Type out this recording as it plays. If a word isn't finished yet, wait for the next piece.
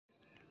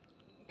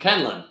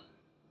Kienlen.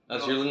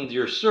 That's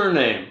your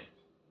surname.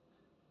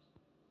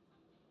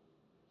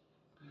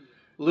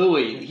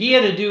 Louis. He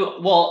had to do,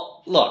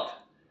 well, look,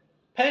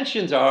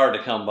 pensions are hard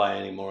to come by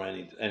anymore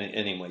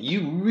anyway.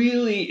 You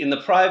really, in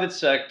the private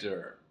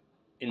sector,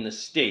 in the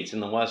States, in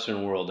the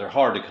Western world, they're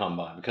hard to come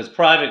by because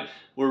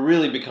we're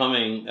really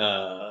becoming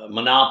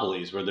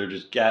monopolies where they're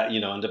just,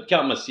 and to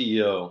become a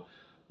CEO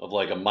of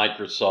like a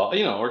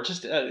Microsoft, or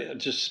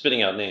just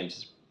spitting out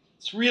names.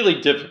 It's really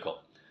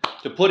difficult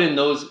to put in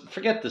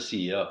forget the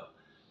CEO,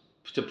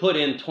 to put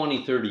in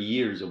 20, 30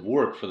 years of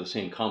work for the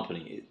same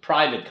company.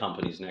 Private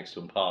companies next to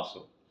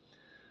impossible.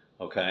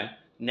 Okay?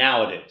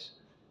 Nowadays.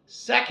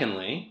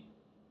 Secondly,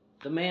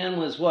 the man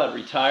was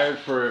retired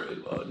for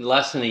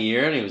less than a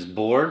year, and he was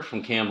bored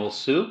from Campbell's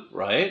Soup,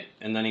 right?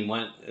 And then he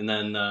went, and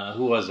then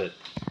who was it?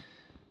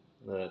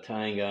 The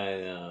Italian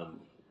guy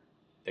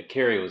that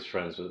Carrie was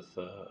friends with.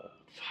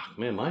 Fuck,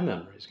 man, my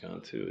memory's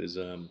gone too. Is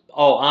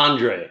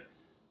Andre?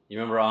 You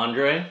remember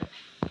Andre?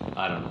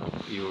 I don't know.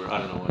 I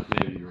don't know what.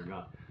 Maybe you were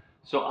gone.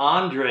 So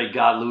Andre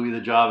got Louis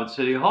the job at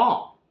City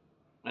Hall,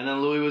 and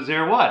then Louis was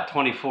there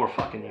 24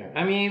 fucking years.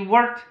 I mean, he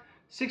worked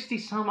 60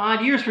 some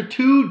odd years for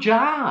 2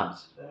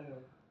 jobs.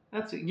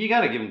 You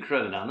got to give him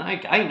credit on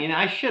that. I mean,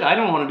 I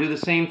don't want to do the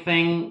same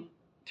thing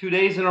 2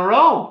 days in a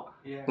row.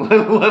 Yeah. Let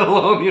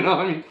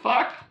alone,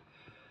 fuck.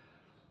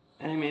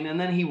 I mean, and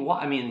then to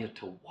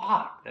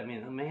walk. I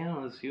mean, the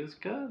man he was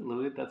good,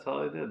 Louis. That's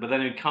all he did. But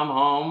then he'd come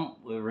home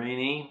with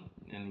Rainey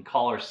and he'd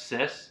call her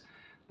sis.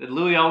 That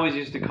Louis always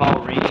used to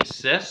call Rainey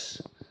sis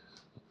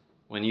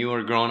when you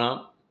were growing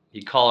up.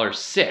 He'd call her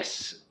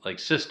sis, like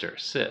sister,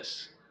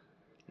 sis.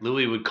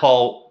 Louis would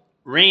call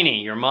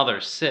Rainey, your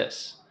mother,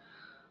 sis.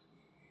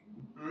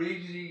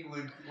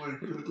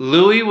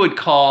 Louis would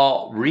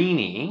call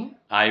Irene,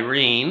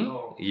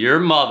 your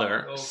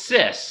mother,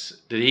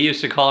 sis. Did he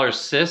used to call her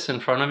sis in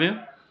front of you?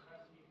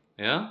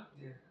 Yeah?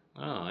 Yeah.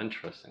 Oh,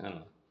 interesting. I don't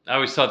know. I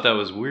always thought that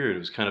was weird. It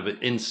was kind of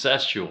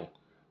incestual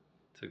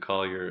to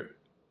call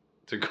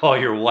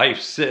your wife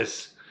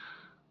sis.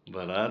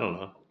 But I don't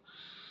know.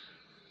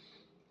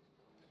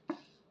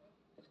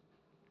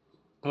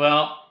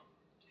 Well,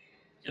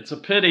 it's a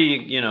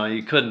pity,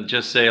 you couldn't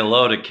just say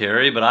hello to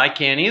Carrie, but I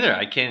can't either.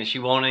 I can't. She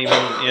won't even,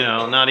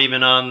 not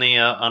even on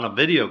a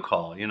video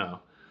call,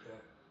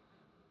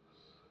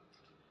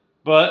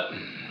 But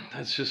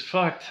it's just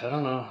fucked. I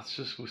don't know.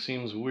 It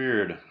seems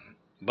weird.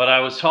 But I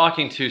was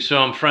talking to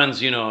some friends,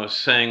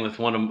 saying with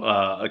one of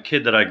a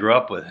kid that I grew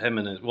up with, him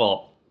and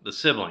the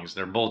siblings.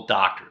 They're both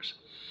doctors,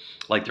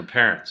 like their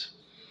parents,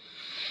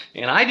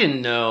 and I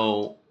didn't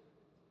know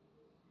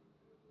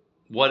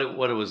what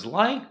it was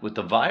like with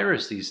the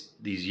virus these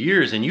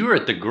years. And you were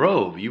at the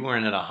Grove, you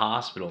weren't at a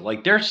hospital.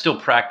 Like, they're still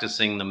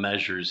practicing the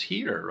measures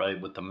here,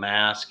 right, with the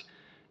mask,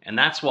 and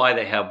that's why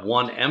they have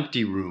one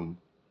empty room,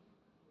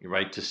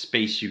 right, to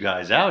space you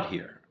guys out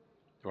here,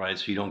 right,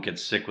 so you don't get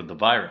sick with the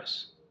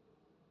virus.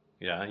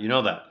 Yeah, you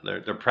know that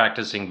they're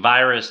practicing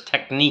virus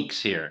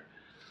techniques here,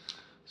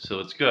 so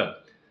it's good.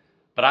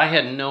 But I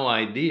had no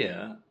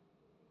idea.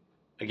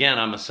 Again,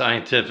 I'm a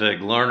scientific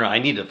learner. I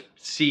need to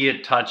see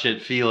it, touch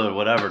it, feel it,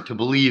 whatever, to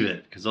believe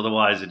it. Because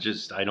otherwise,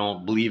 I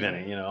don't believe in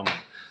it. I'm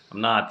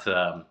not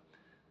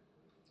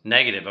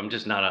negative. I'm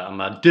just not. I'm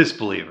a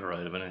disbeliever,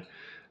 right?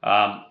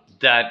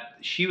 That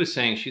she was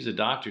saying, she's a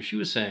doctor. She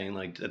was saying,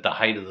 like, at the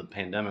height of the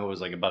pandemic, it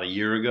was like about a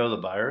year ago, the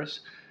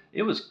virus.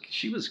 It was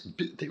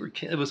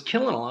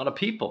killing a lot of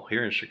people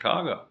here in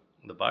Chicago.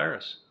 The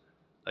virus,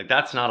 like,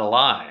 that's not a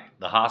lie.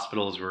 The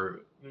hospitals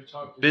were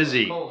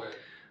busy.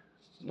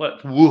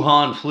 What,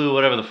 Wuhan flu,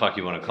 whatever the fuck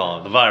you want to call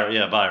it, the virus,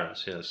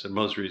 virus, yes. And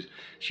most reasons,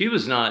 she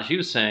was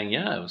saying,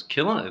 it was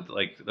killing it.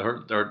 Like,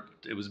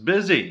 it was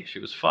busy. She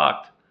was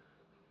fucked.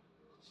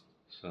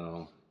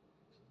 So,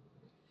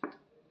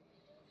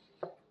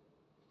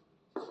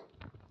 all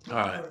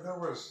right.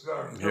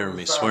 I'm hearing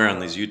me swear on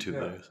these YouTube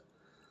videos.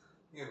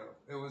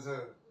 It was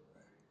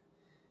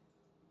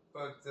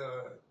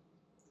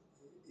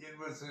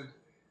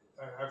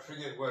I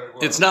forget what it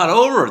was. It's not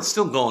over. It's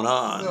still going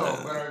on. No,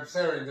 but I'm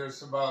saying there's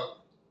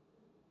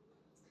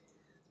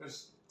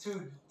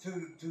two,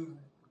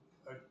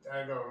 I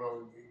don't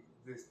know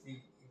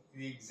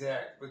the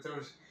exact, but there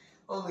was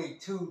only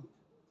two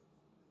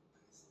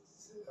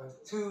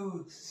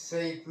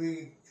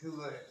safely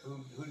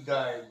who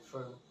died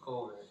from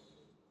COVID.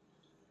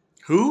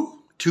 Who?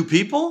 2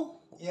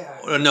 people?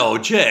 Yeah. No,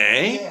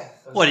 Jay. Yeah.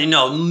 What do you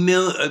know?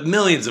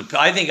 Millions of.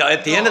 I think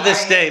at the end of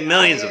this day,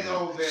 millions of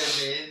them.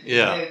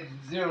 Yeah. Had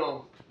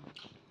 0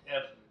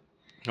 effort.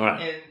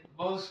 Right. And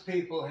most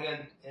people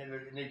had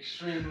an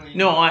extremely.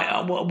 No,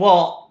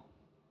 well,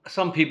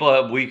 some people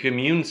have weak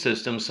immune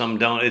systems, some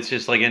don't. It's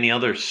just like any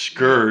other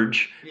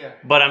scourge. Yeah.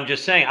 But I'm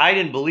just saying, I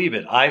didn't believe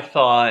it. I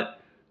thought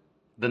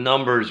the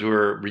numbers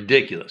were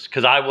ridiculous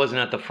because I wasn't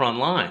at the front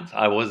lines.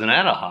 I wasn't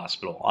at a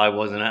hospital. I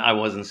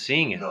wasn't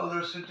seeing it. No,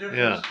 there's a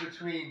difference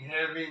between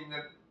having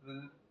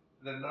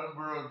the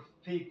number of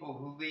people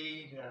who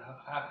lead a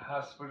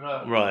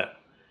hospital. Right.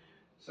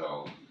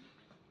 So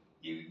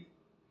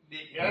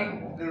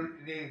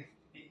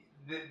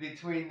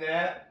between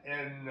that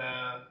and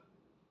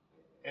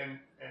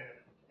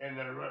and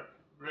the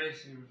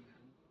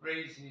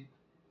racy,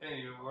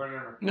 anyway,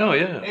 whatever. No,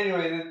 yeah.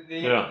 Anyway,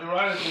 Yeah. the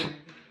Russian,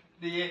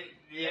 the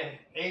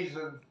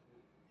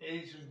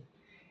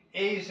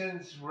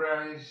Asians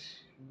rise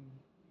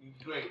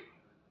great.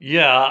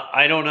 Yeah,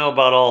 I don't know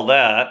about all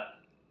that.